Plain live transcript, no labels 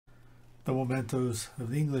The Mementos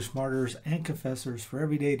of the English Martyrs and Confessors for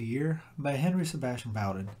Every Day of the Year by Henry Sebastian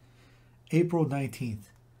Bowden. April 19th.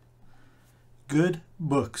 Good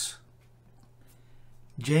Books.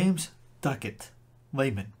 James Duckett,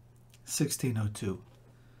 layman, 1602.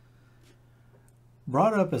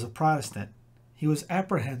 Brought up as a Protestant, he was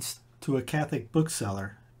apprehended to a Catholic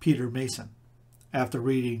bookseller, Peter Mason. After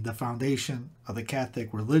reading The Foundation of the Catholic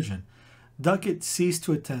Religion, Duckett ceased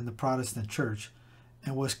to attend the Protestant church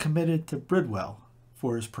and was committed to Bridewell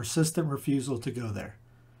for his persistent refusal to go there.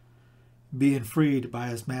 Being freed by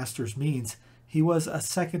his master's means, he was a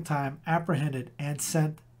second time apprehended and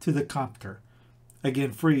sent to the Compter.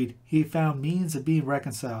 Again freed, he found means of being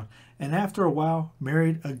reconciled, and after a while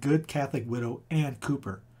married a good Catholic widow, Anne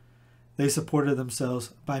Cooper. They supported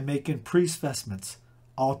themselves by making priest vestments,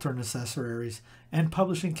 altar necessaries, and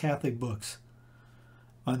publishing Catholic books.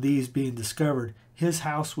 On these being discovered, his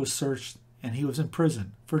house was searched and he was in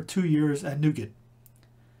prison for 2 years at Newgate.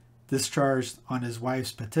 Discharged on his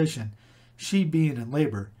wife's petition, she being in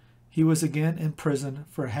labor, he was again in prison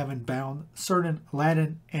for having bound certain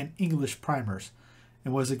Latin and English primers,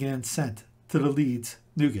 and was again sent to the Leeds,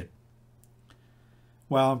 Newgate.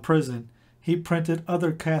 While in prison, he printed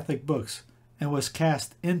other Catholic books and was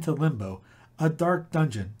cast into limbo, a dark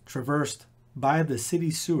dungeon traversed by the city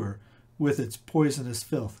sewer with its poisonous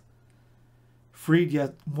filth. Freed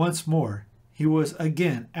yet once more, he was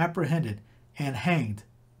again apprehended and hanged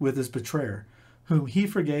with his betrayer, whom he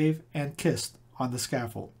forgave and kissed on the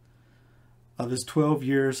scaffold. Of his 12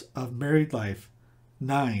 years of married life,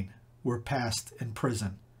 9 were passed in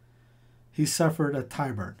prison. He suffered at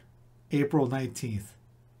Tyburn, April 19th,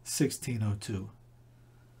 1602.